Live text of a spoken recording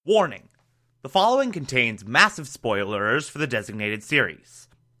Warning: the following contains massive spoilers for the designated series.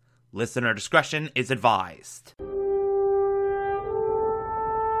 Listener discretion is advised.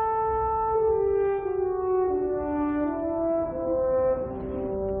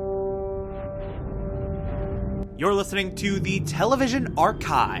 You're listening to the Television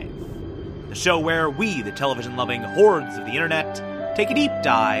Archive, the show where we, the television-loving hordes of the internet, take a deep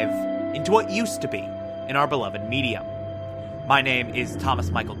dive into what used to be in our beloved medium. My name is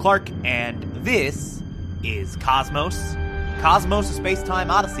Thomas Michael Clark, and this is Cosmos, Cosmos A Space-Time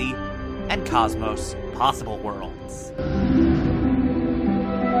Odyssey, and Cosmos Possible Worlds.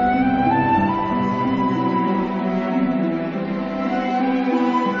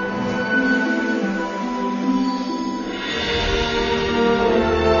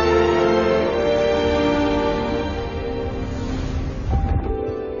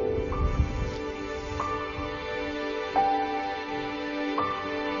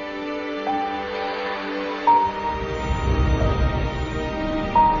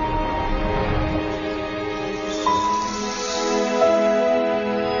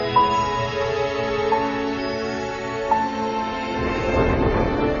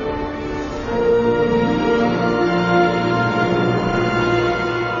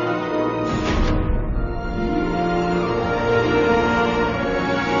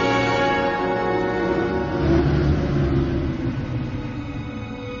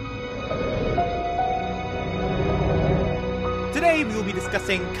 Today we will be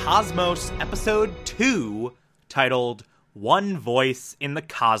discussing Cosmos Episode 2, titled One Voice in the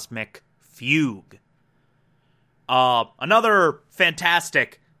Cosmic Fugue. Another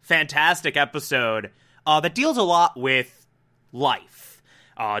fantastic episode that deals a lot with life.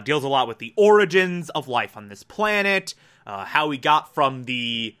 Deals a lot with the origins of life on this planet, how we got from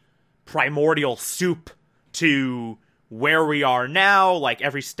the primordial soup to where we are now, like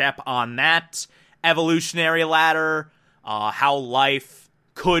every step on that evolutionary ladder. How life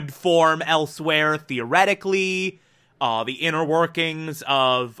could form elsewhere theoretically, the inner workings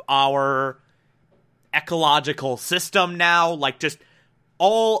of our ecological system now, like just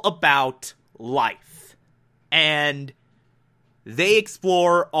all about life. And they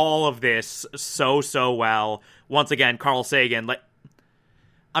explore all of this so well. Once again, Carl Sagan, at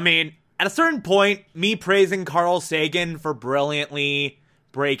a certain point, me praising Carl Sagan for brilliantly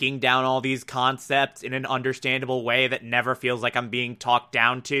breaking down all these concepts in an understandable way that never feels like I'm being talked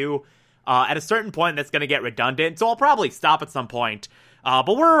down to. At a certain point, that's going to get redundant, so I'll probably stop at some point.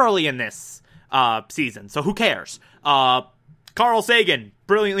 But we're early in this season, so who cares? Carl Sagan,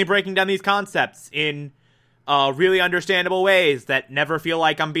 brilliantly breaking down these concepts in really understandable ways that never feel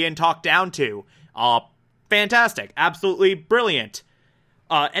like I'm being talked down to. Fantastic. Absolutely brilliant.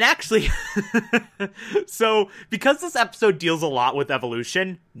 And actually, so, because this episode deals a lot with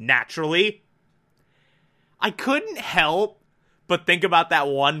evolution, naturally, I couldn't help but think about that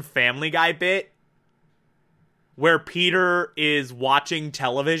one Family Guy bit where Peter is watching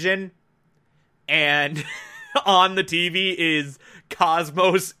television, and on the TV is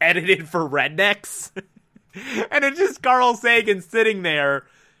Cosmos edited for rednecks. And it's just Carl Sagan sitting there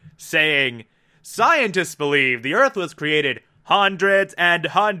saying, "Scientists believe the Earth was created hundreds and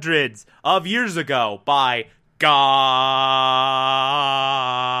hundreds of years ago by God."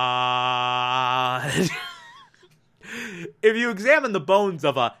 If you examine the bones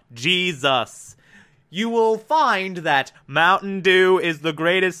of a Jesus, you will find that Mountain Dew is the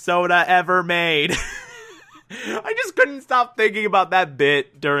greatest soda ever made. I just couldn't stop thinking about that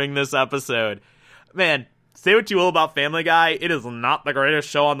bit during this episode. Man, say what you will about Family Guy, it is not the greatest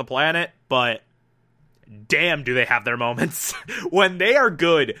show on the planet, but damn, do they have their moments. When they are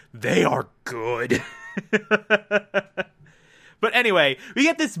good, they are good. But anyway, we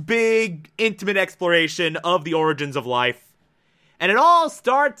get this big, intimate exploration of the origins of life. And it all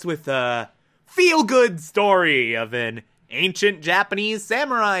starts with a feel-good story of an ancient Japanese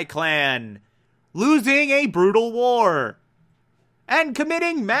samurai clan losing a brutal war and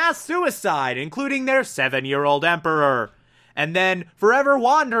committing mass suicide, including their 7-year-old emperor, and then forever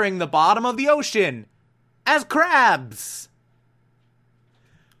wandering the bottom of the ocean as crabs.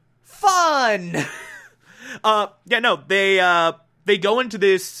 Fun! They go into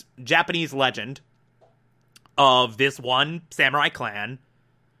this Japanese legend of this one samurai clan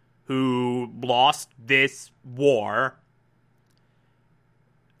who lost this war,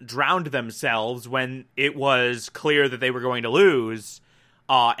 drowned themselves when it was clear that they were going to lose,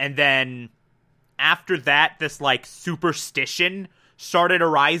 and then after that, this, superstition started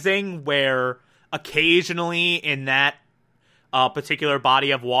arising where occasionally in that particular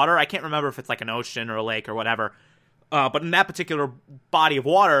body of water, I can't remember if it's an ocean or a lake or whatever, But in that particular body of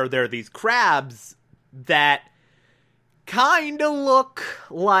water, there are these crabs that kind of look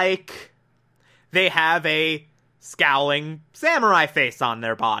like they have a scowling samurai face on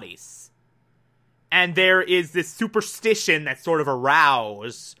their bodies. And there is this superstition that's sort of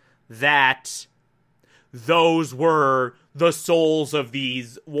aroused that those were the souls of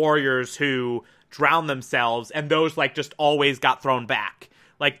these warriors who drowned themselves, and those, like, just always got thrown back.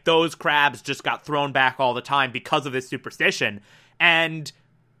 Like, those crabs just got thrown back all the time because of this superstition. And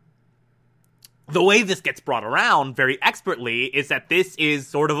the way this gets brought around very expertly is that this is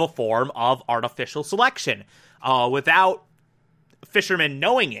sort of a form of artificial selection. Without fishermen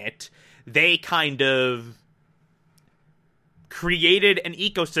knowing it, they kind of created an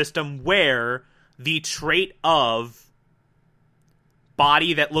ecosystem where the trait of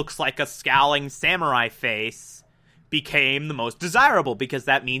body that looks like a scowling samurai face became the most desirable, because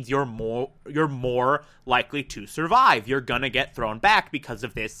that means you're more likely to survive. You're gonna get thrown back because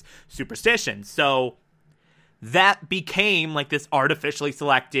of this superstition. So that became like this artificially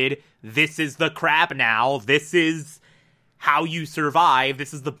selected, this is the crab now, this is how you survive,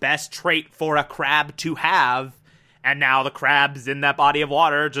 this is the best trait for a crab to have, and now the crabs in that body of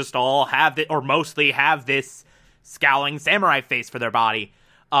water just all have it, or mostly have this scowling samurai face for their body.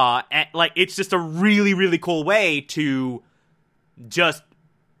 And, like, it's just a really, really cool way to just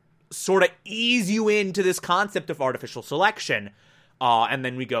sort of ease you into this concept of artificial selection. And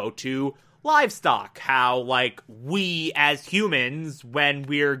then we go to livestock, how, like, we as humans, when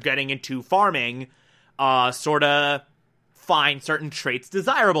we're getting into farming, sort of find certain traits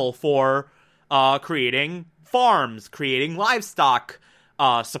desirable for creating farms, creating livestock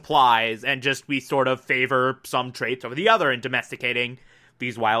supplies, and just we sort of favor some traits over the other in domesticating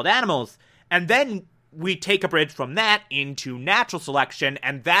these wild animals. And then we take a bridge from that into natural selection,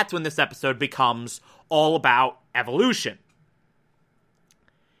 and that's when this episode becomes all about evolution.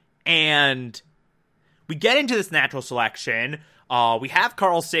 And we get into this natural selection. We have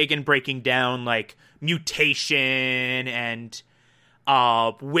Carl Sagan breaking down, like, mutation and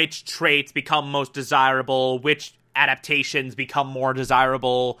which traits become most desirable, which adaptations become more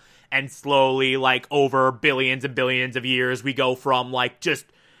desirable, and slowly, like, over billions and billions of years, we go from, like, just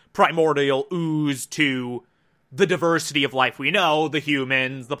primordial ooze to the diversity of life we know, the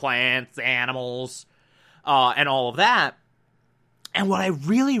humans, the plants, the animals, and all of that. And what I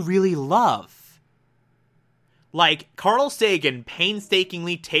really, really love, like, Carl Sagan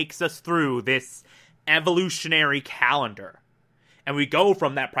painstakingly takes us through this evolutionary calendar. And we go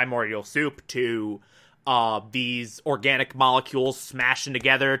from that primordial soup to these organic molecules smashing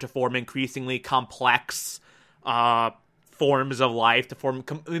together to form increasingly complex forms of life, to form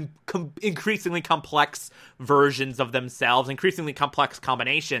increasingly complex versions of themselves, increasingly complex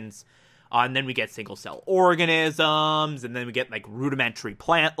combinations. And then we get single-cell organisms, and then we get, like, rudimentary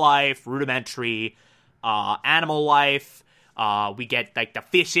plant life, rudimentary animal life. We get, like, the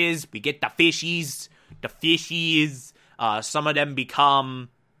fishes, we get the fishies. Some of them become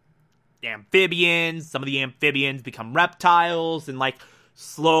amphibians, some of the amphibians become reptiles, and, like,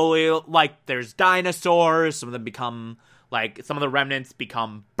 slowly, like, there's dinosaurs, some of them become, like, some of the remnants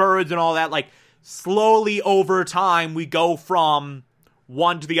become birds and all that. Like, slowly over time, we go from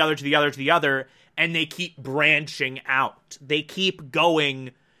one to the other, to the other, to the other, and they keep branching out. They keep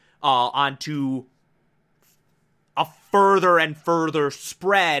going onto a further and further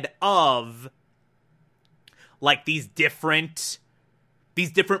spread of, like, these different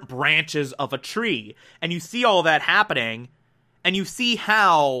branches of a tree. And you see all that happening, and you see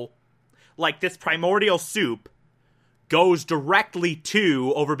how, like, this primordial soup goes directly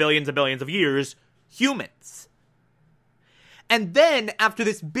to, over billions and billions of years, humans. And then, after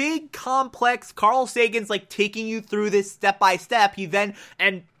this big, complex, Carl Sagan's, like, taking you through this step by step,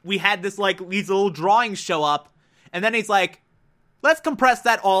 and we had this, like, these little drawings show up, and then he's like, let's compress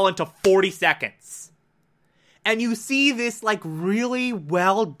that all into 40 seconds. And you see this, like, really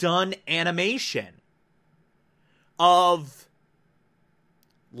well done animation of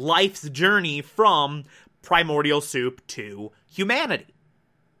life's journey from primordial soup to humanity.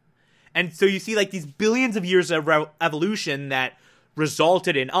 And so you see, like, these billions of years of evolution that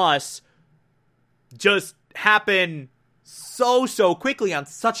resulted in us just happen so quickly on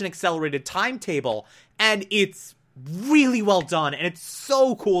such an accelerated timetable. And it's really well done, and it's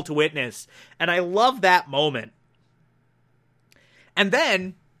so cool to witness, and I love that moment. And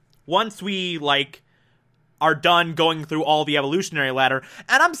then, once we, like, are done going through all the evolutionary ladder,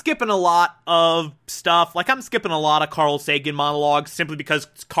 and I'm skipping a lot of stuff, like, I'm skipping a lot of Carl Sagan monologues, simply because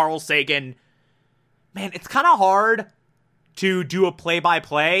Carl Sagan, man, it's kind of hard to do a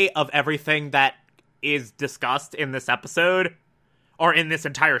play-by-play of everything that is discussed in this episode, or in this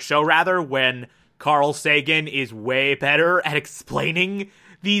entire show, rather, when Carl Sagan is way better at explaining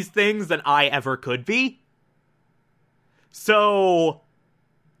these things than I ever could be. So,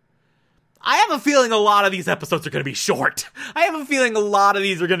 I have a feeling a lot of these episodes are going to be short. I have a feeling a lot of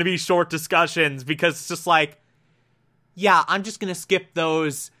these are going to be short discussions, because it's just like, yeah, I'm just going to skip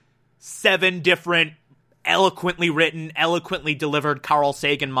those 7 different eloquently written, eloquently delivered Carl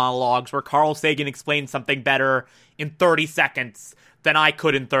Sagan monologues where Carl Sagan explains something better in 30 seconds than I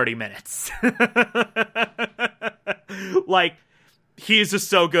could in 30 minutes. Like, he is just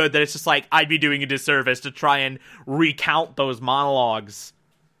so good that it's just like, I'd be doing a disservice to try and recount those monologues.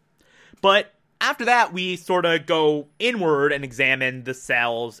 But after that, we sort of go inward and examine the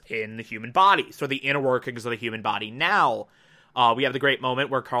cells in the human body. So the inner workings of the human body. Now, we have the great moment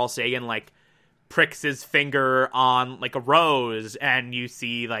where Carl Sagan, like, pricks his finger on, like, a rose, and you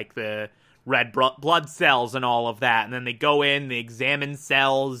see, like, the red blood cells and all of that. And then they go in, they examine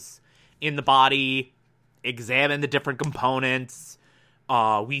cells in the body, examine the different components.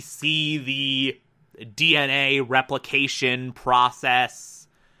 We see the DNA replication process,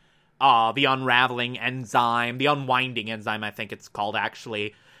 the unraveling enzyme, the unwinding enzyme, I think it's called,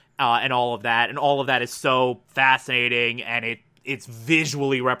 actually, and all of that. And all of that is so fascinating, and it's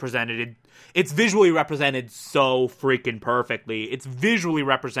visually represented. It's visually represented so freaking perfectly. It's visually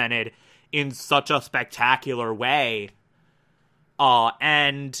represented in such a spectacular way.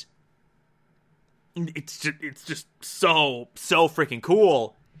 And it's just so freaking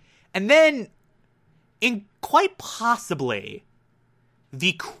cool. And then, in quite possibly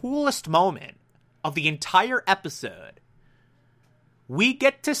the coolest moment of the entire episode, we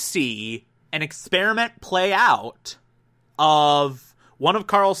get to see an experiment play out of one of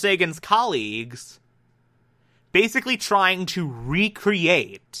Carl Sagan's colleagues basically trying to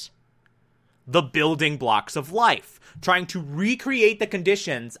recreate the building blocks of life, trying to recreate the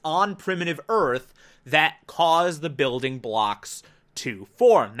conditions on primitive Earth that caused the building blocks to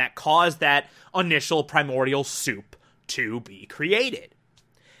form, that caused that initial primordial soup to be created.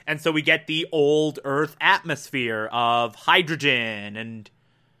 And so we get the old Earth atmosphere of hydrogen and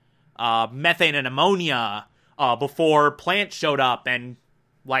methane and ammonia, before plants showed up and,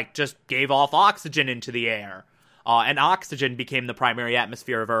 like, just gave off oxygen into the air. And oxygen became the primary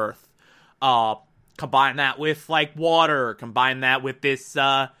atmosphere of Earth. Combine that with, like, water. Combine that with this,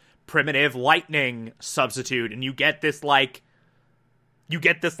 primitive lightning substitute. And you get this, like,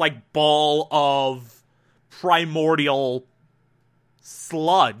 ball of primordial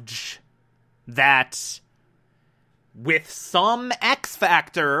sludge that, with some X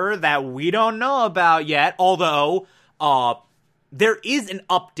factor that we don't know about yet, although there is an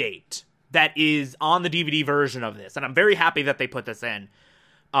update that is on the DVD version of this, and I'm very happy that they put this in.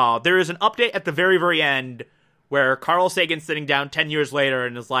 There is an update at the very, very end where Carl Sagan's sitting down 10 years later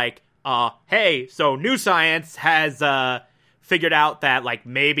and is like, hey, so new science has figured out that, like,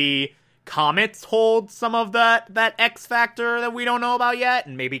 maybe comets hold some of that X factor that we don't know about yet,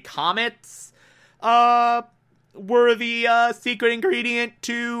 and maybe comets were the secret ingredient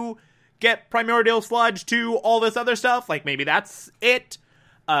to get primordial sludge to all this other stuff. Like, maybe that's it.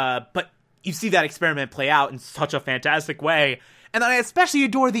 But you see that experiment play out in such a fantastic way. And then I especially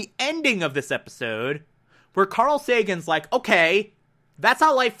adore the ending of this episode, where Carl Sagan's like, okay, that's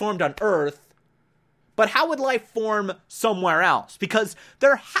how life formed on Earth, but how would life form somewhere else? Because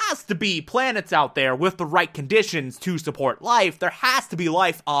there has to be planets out there with the right conditions to support life. There has to be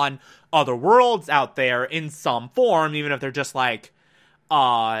life on other worlds out there in some form, even if they're just like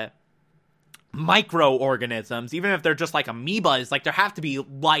microorganisms, even if they're just like amoebas. Like, there have to be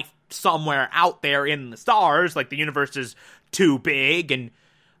life somewhere out there in the stars. Like, the universe is too big, and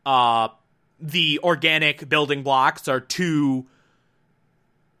the organic building blocks are too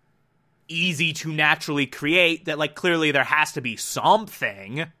easy to naturally create, that, like, clearly there has to be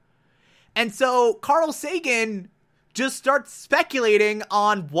something. And so Carl Sagan just starts speculating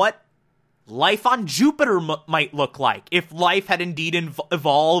on what life on Jupiter might look like, if life had indeed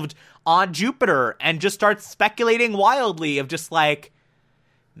evolved on Jupiter, and just starts speculating wildly of just like,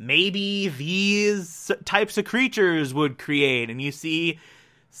 maybe these types of creatures would create. And you see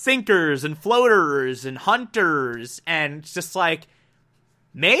sinkers and floaters and hunters, and it's just like,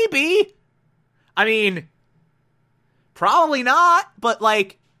 maybe. I mean, probably not, but,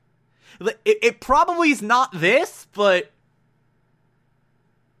 like, it probably is not this, but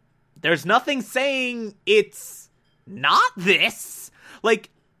there's nothing saying it's not this. Like,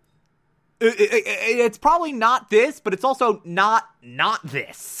 it's probably not this, but it's also not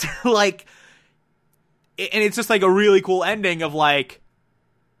this. Like, and it's just, like, a really cool ending of, like,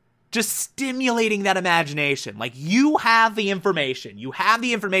 just stimulating that imagination. Like, you have the information. You have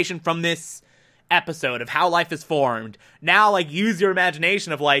the information from this episode of how life is formed. Now, like, use your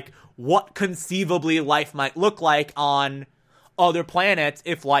imagination of, like, what conceivably life might look like on other planets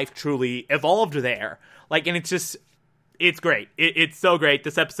if life truly evolved there. Like, and it's great. It's so great.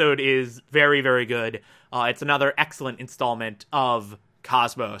 This episode is very, very good. It's another excellent installment of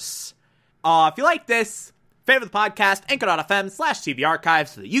Cosmos. If you like this, favorite the podcast, anchor.fm/TV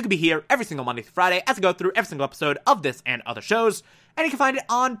archives, so that you can be here every single Monday through Friday as I go through every single episode of this and other shows. And you can find it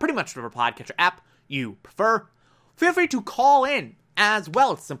on pretty much whatever podcatcher app you prefer. Feel free to call in as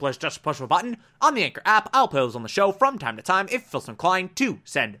well. It's simple as just push a button on the Anchor app. I'll play those on the show from time to time if you feel so inclined to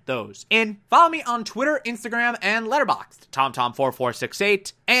send those in. Follow me on Twitter, Instagram, and Letterboxd,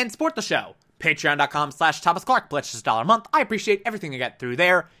 TomTom4468, and support the show. Patreon.com/Thomas Clark. Pledge just $1 a month. I appreciate everything you get through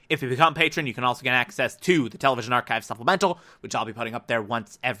there. If you become a patron, you can also get access to the Television Archive Supplemental, which I'll be putting up there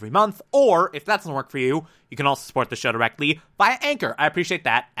once every month. Or, if that doesn't work for you, you can also support the show directly via Anchor. I appreciate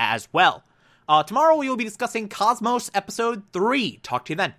that as well. Tomorrow we will be discussing Cosmos Episode 3. Talk to you then.